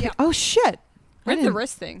gloves. Can they? Yeah. Oh shit! What are the didn't-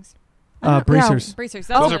 wrist things? Bracers. Bracers.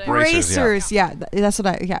 That's Those what are it is. bracers, yeah. bracers. Yeah, that's what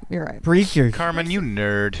I. Yeah, you're right. Breaker. Carmen, you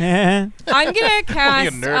nerd. I'm gonna Only cast.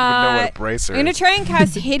 a nerd would know what a bracer I'm gonna is. try and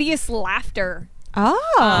cast hideous laughter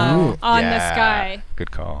Oh, on Yeah, this guy,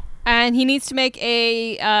 Good call. and he needs to make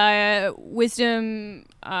a wisdom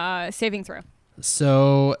saving throw.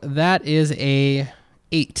 So that is a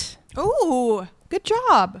 8. ooh, good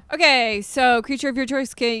job. Okay, so creature of your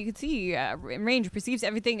choice, you can see in range, perceives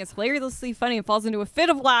everything as hilariously funny and falls into a fit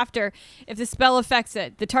of laughter if the spell affects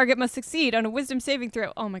it. The target must succeed on a wisdom saving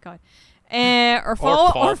throw. Oh my god. Or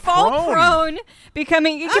fall prone,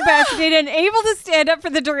 becoming incapacitated and able to stand up for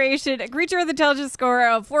the duration. A creature with intelligence score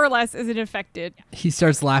of 4 or less isn't affected. He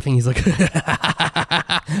starts laughing. He's like,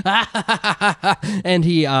 and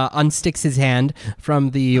he unsticks his hand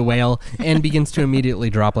from the whale and begins to immediately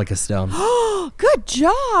drop like a stone. Good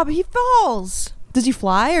job. He falls. Does he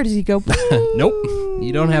fly or does he go? Nope.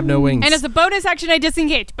 You don't have no wings. And as a bonus action, I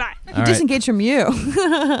disengage. Bye. He All right. disengaged from you.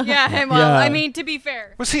 Yeah, well, Yeah. I mean, to be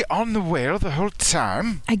fair. Was he on the whale the whole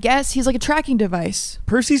time? I guess he's like a tracking device.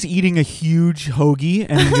 Percy's eating a huge hoagie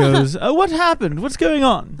and he goes, what happened? What's going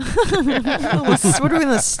on? What are we in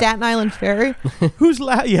the Staten Island ferry? Who's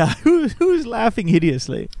laughing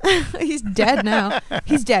hideously? He's dead now.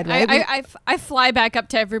 He's dead, right? I fly back up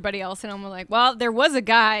to everybody else, and I'm like, well, there was a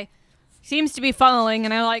guy. Seems to be falling,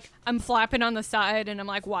 and I'm flapping on the side, and I'm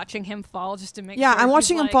like watching him fall just to make yeah, sure. I'm he's,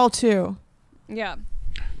 watching him like- fall too. Yeah.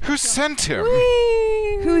 Who sent him?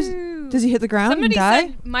 Does he hit the ground Somebody and die?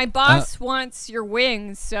 said my boss wants your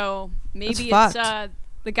wings, so maybe That's it's fucked.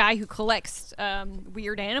 the guy who collects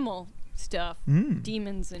weird animal stuff,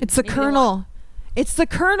 demons, and It's the maybe they want- colonel. It's the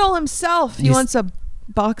colonel himself. He You s- wants a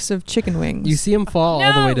box of chicken wings. You see him fall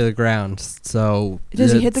all the way No. to the ground. So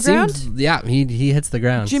Does he it hit the seems- ground? Yeah, he hits the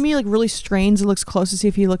ground. Jimmy like really strains and looks close to see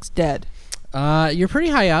if he looks dead. You're pretty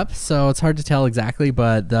high up, so it's hard to tell exactly.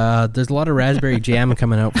 But there's a lot of raspberry jam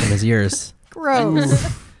coming out from his ears.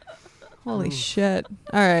 Gross. Holy shit.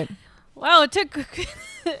 All right. Well, it took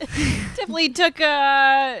definitely took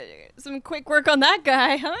some quick work on that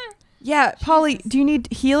guy, huh? Yeah, Polly, do you need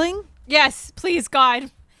healing? Yes, please,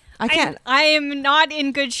 God. I can't. I am not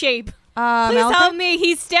in good shape. Please Malachi? help me.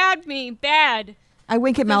 He stabbed me bad. I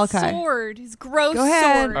wink at His Malachi. sword. His gross Go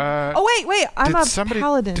ahead. sword. Oh wait, I'm a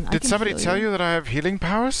paladin. I Did can somebody heal tell you that I have healing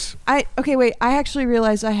powers? Okay, wait. I actually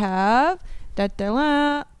realized I have.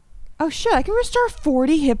 Oh shit! I can restore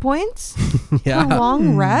 40 hit points Yeah, for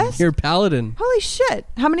long rest. you're a paladin. Holy shit!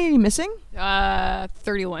 How many are you missing?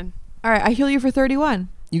 31. All right, I heal you for 31.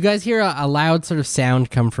 You guys hear a loud sort of sound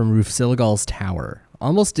come from Roof Siligal's tower,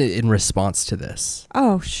 almost in response to this.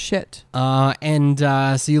 Oh shit! So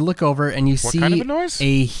you look over and you What see kind of a noise?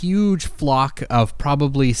 a huge flock of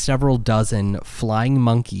probably several dozen flying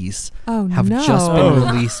monkeys Oh have no! just been Oh.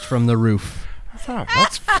 released from the roof. Oh,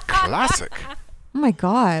 that's classic. Oh my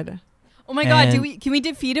god! Oh my God! And- Can we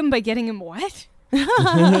defeat him by getting him wet?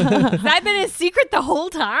 Has that been his secret the whole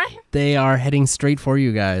time? They are heading straight for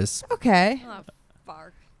you guys. Okay. Oh,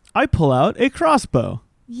 fuck. I pull out a crossbow.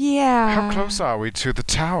 Yeah. How close are we to the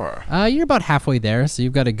tower? You're about halfway there, so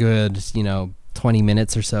you've got a good, 20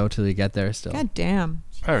 minutes or so till you get there still. God damn.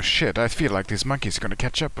 Oh shit, I feel like these monkeys are gonna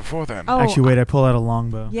catch up before then. Oh, Actually, wait, I pull out a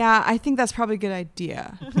longbow. yeah, I think that's probably a good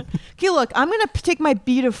idea. Okay, look, I'm gonna take my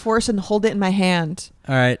bead of force and hold it in my hand.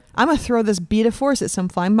 All right. I'm gonna throw this bead of force at some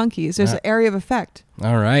flying monkeys. There's Yeah. an area of effect.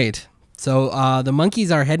 All right. So the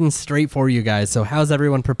monkeys are heading straight for you guys. So how's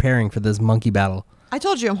everyone preparing for this monkey battle? I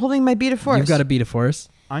told you, I'm holding my bead of force. You've got a beat of force.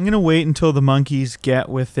 I'm gonna wait until the monkeys get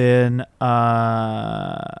within.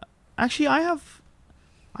 Actually, I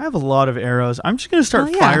have a lot of arrows. I'm just gonna start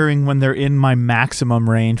Oh, yeah. firing when they're in my maximum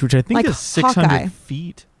range, which I think Like is 600 Hawkeye.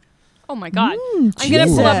 feet. Oh my God! Mm, I'm gonna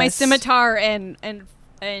pull out my Jesus. scimitar and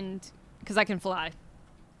because I can fly.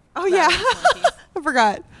 Oh yeah, monkeys. I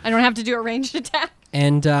forgot. I don't have to do a ranged attack.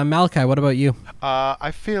 And Malachi, what about you?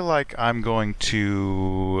 I feel like I'm going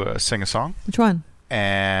to sing a song. Which one?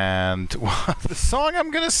 And the song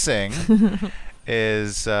I'm going to sing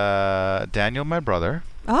is Daniel, My Brother.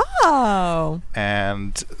 Oh.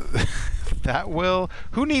 And that will...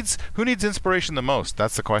 Who needs inspiration the most?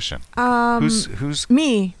 That's the question. Who's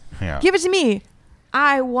Me. Yeah. Give it to me.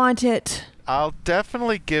 I want it. I'll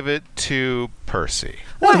definitely give it to Percy.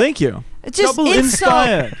 What? Oh, thank you. Just Double insult.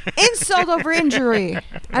 inspired. Insult over injury.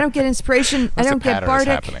 I don't get inspiration. I What's don't the get pattern is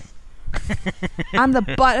bardic. happening? I'm the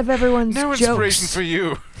butt of everyone's No jokes. inspiration for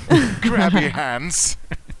you. Grab your hands.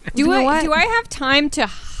 Do You know what? I have time to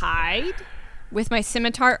hide with my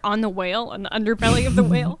scimitar on the whale, on the underbelly of the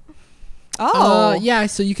whale? Oh, Yeah,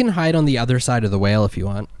 so you can hide on the other side of the whale if you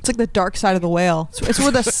want. it's like the dark side of the whale. It's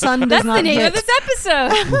where the sun does That's not the name hit. of this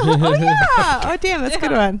episode. Oh yeah. Oh damn, that's a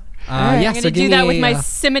good one. Yeah, I'm so gonna give do me that with a, my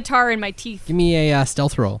scimitar and my teeth. give me a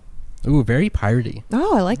stealth roll. Ooh, very piratey.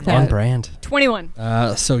 Oh, I like On that. brand. 21.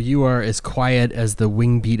 So you are as quiet as the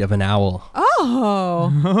wing beat of an owl.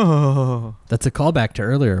 Oh, Oh. That's a callback to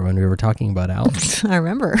earlier when we were talking about owls. I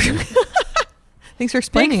remember. Thanks for Big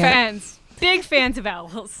explaining it. fans. Big fans of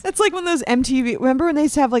owls. It's like one of those MTV. Remember when they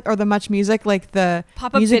used to have like, or the Much Music, like the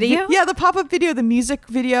Pop-up music video? Yeah, the pop-up video, the music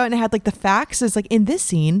video, and it had like the facts. It's like in this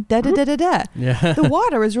scene, da da da da da. Yeah. The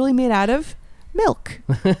water was really made out of milk,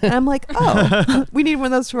 and I'm like, oh, we need one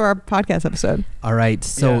of those for our podcast episode. All right,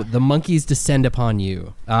 so Yeah. the monkeys descend upon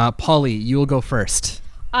you. Polly, you will go first.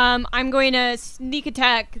 I'm going to sneak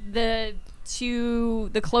attack the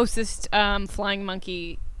closest flying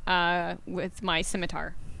monkey with my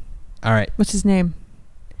scimitar. All right, What's his name?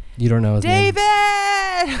 you don't know his name.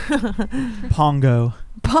 David. Pongo.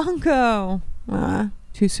 Pongo.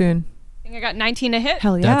 Too soon. I think I got 19 to hit.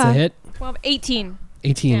 Hell yeah. That's a hit. 12, 18.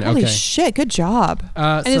 18. Yeah. Holy Okay. shit! Good job.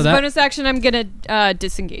 And So as a that bonus action, I'm going to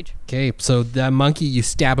disengage. okay. So the monkey, you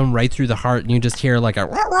stab him right through the heart, and you just hear like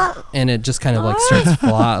a, and it just kind of like starts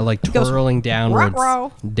like goes, twirling downwards,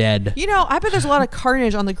 "Ruh-roh." dead. You know, I bet there's a lot of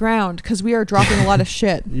carnage on the ground because we are dropping a lot of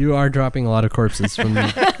shit, You are dropping a lot of corpses from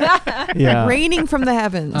the. Yeah. raining from the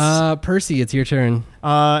heavens. Percy, it's your turn.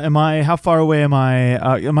 How far away am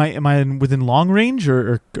I? Am I within long range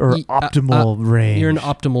or optimal range? You're in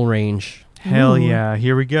optimal range. Hell Ooh. yeah.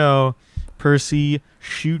 Here we go. Percy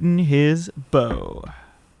shooting his bow.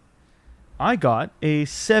 I got a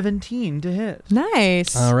 17 to hit.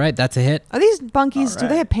 Nice. All right, that's a hit. Are these monkeys? All Do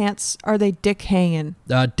they right. have pants? Are they dick hanging?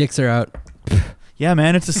 Dicks are out. Yeah,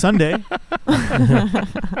 man, it's a Sunday.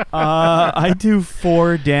 I do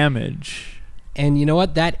 4 damage. And you know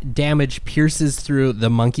what? That damage pierces through the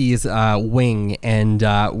monkey's wing, and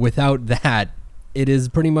without that, it is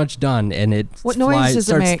pretty much done. And it What noise does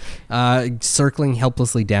it starts circling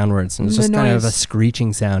helplessly downwards, and it's The just kind of a noise.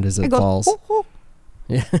 screeching sound as I it go, falls. ho, ho.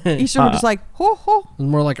 Yeah. Each of them just like, ho, ho.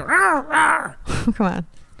 More like. "Rawr, rawr." Come on.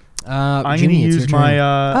 I'm going to Jimmy, it's use your my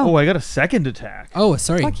turn. I got a second attack. Oh,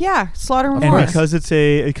 sorry. Fuck yeah. Slaughter and And force. because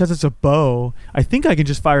it's a bow, I think I can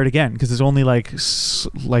just fire it again because there's only like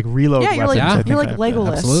reload Yeah, you're like- weapons. I you're think like I have to-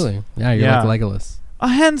 Legolas. Absolutely. Yeah, you're Yeah. like Legolas. A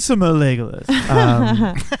handsomer Legolas.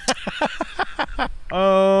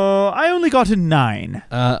 I only got a 9.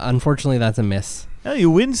 Unfortunately, that's a miss. Oh,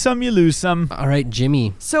 you win some, you lose some. All right,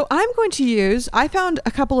 Jimmy. So I'm going to use. I found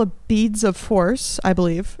a couple of beads of force, I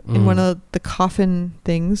believe, in one of the coffin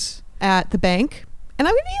things at the bank, and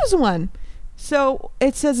I'm going to use one. So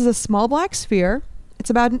it says it's a small black sphere.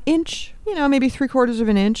 It's about an inch, maybe 3/4 of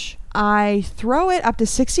an inch. I throw it up to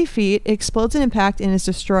 60 feet. It explodes in impact and is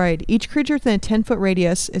destroyed. Each creature within a 10-foot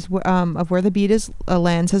radius of where the bead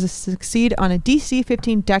lands has to succeed on a DC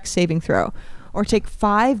 15 Dex saving throw, or take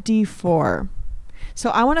 5d4. So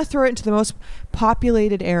I want to throw it into the most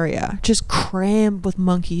populated area, just crammed with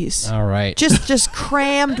monkeys. All right. Just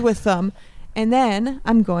crammed with them. And then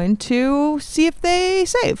I'm going to see if they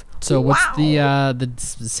save. So what's Wow. the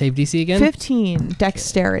save DC again? 15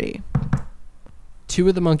 dexterity. 2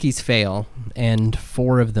 of the monkeys fail, and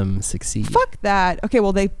 4 of them succeed. Fuck that. Okay,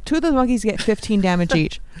 well, 2 of the monkeys get 15 damage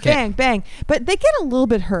each. 'Kay. Bang, bang. But they get a little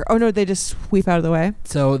bit hurt. Oh, no, they just sweep out of the way.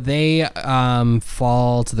 So they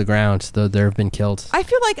fall to the ground, though they've been killed. I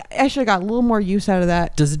feel like I should have got a little more use out of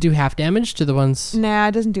that. Does it do half damage to the ones? Nah,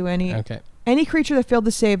 it doesn't do any. Okay. Any creature that failed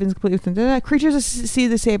the save is completely within. Creatures that see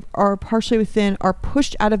the save are partially within are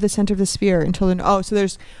pushed out of the center of the sphere until then. Oh, so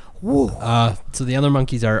there's. Woo. So the other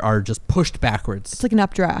monkeys are just pushed backwards. It's like an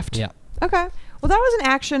updraft. Yeah. Okay. Well, that was an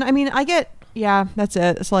action. I mean, I get. Yeah, that's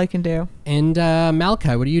it. That's all I can do. And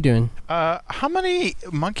Malachi, what are you doing? How many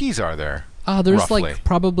monkeys are there? There's Roughly. like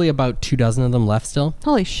probably about 24 of them left still.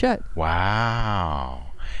 Holy shit. Wow.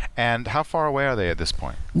 And how far away are they at this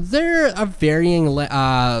point? They're a varying.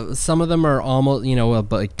 Some of them are almost,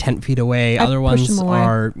 about like 10 feet away. I Other pushed ones them away.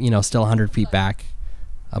 are, still 100 feet back.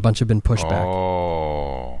 A bunch have been pushed back.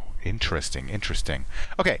 Oh, interesting.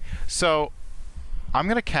 Okay, so I'm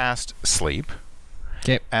gonna cast Sleep.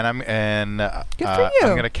 Okay. And Good for you.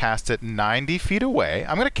 I'm gonna cast it 90 feet away.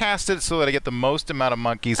 I'm gonna cast it so that I get the most amount of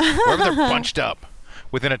monkeys wherever they're bunched up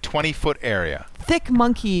within a 20-foot area. Thick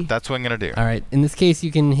monkey. That's what I'm gonna do. All right. In this case,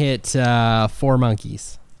 you can hit 4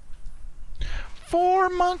 monkeys. 4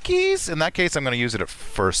 monkeys. In that case, I'm gonna use it at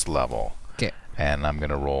first level. Okay. And I'm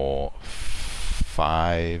gonna roll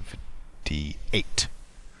 5d8.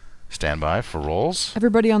 Stand by for rolls.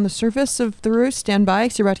 Everybody on the surface of the roof, stand by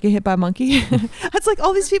because you're about to get hit by a monkey. It's like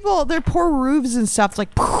all these people, their poor roofs and stuff. It's like,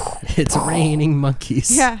 It's raining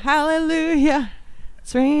monkeys. yeah, hallelujah.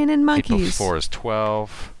 It's raining 8 plus monkeys. 4 is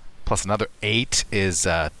 12. Plus another 8 is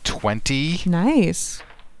 20. Nice.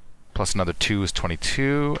 Plus another 2 is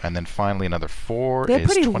 22. And then finally another 4 They have is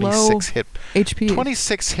pretty 26 low HP.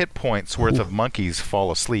 26 hit points worth of monkeys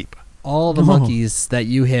fall asleep. All the monkeys that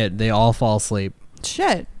you hit, they all fall asleep.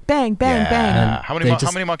 Shit. Bang, bang, Yeah. bang. How They many just-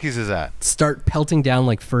 how many monkeys is that? Start pelting down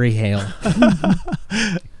like furry hail.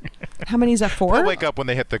 How many is that They'll for? wake up when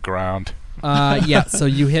they hit the ground. Yeah, so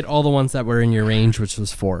you hit all the ones that were in your range, which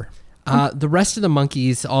was 4. The rest of the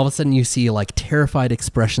monkeys, all of a sudden you see like terrified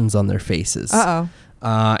expressions on their faces. Uh-oh.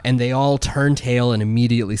 And they all turn tail and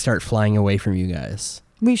immediately start flying away from you guys.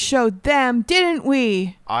 We showed them, didn't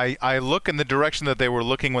we? I look in the direction that they were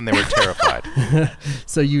looking when they were terrified.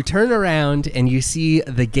 So you turn around and you see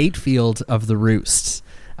the gate field of the roost.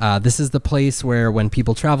 This is the place where when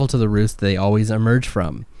people travel to the roost, they always emerge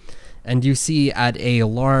from. And you see at a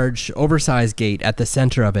large, oversized gate at the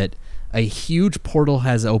center of it, a huge portal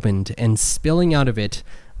has opened, and spilling out of it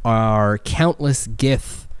are countless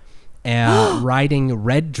Gith riding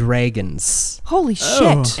red dragons. Holy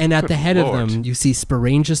shit. And at the head of Lord. them, you see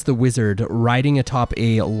Sporangius the wizard riding atop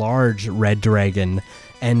a large red dragon.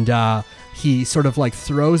 And he sort of like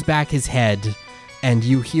throws back his head, and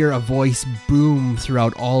you hear a voice boom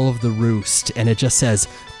throughout all of the roost. And it just says,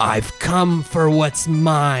 "I've come for what's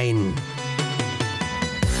mine."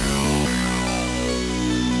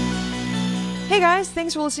 Hey guys,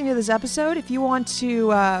 thanks for listening to this episode. If you want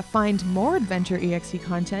to find more Adventure EXE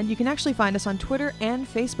content, you can actually find us on Twitter and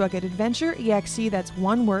Facebook at Adventure EXE. That's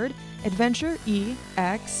one word, Adventure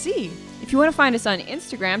EXE. If you want to find us on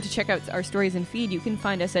Instagram to check out our stories and feed, you can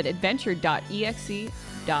find us at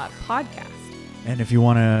adventure.exe.podcast. And if you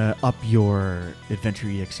want to up your Adventure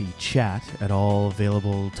EXE chat at all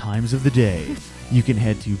available times of the day, you can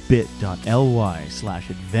head to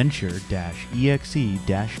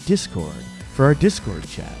bit.ly/adventure-exe-discord for our Discord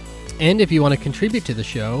chat. And if you want to contribute to the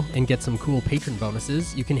show and get some cool patron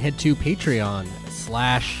bonuses, you can head to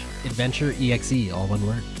Patreon/AdventureExe, all one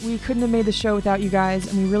word. We couldn't have made the show without you guys,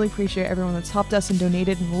 and we really appreciate everyone that's helped us and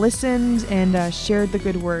donated and listened and shared the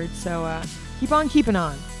good word. So keep on keeping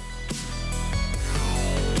on.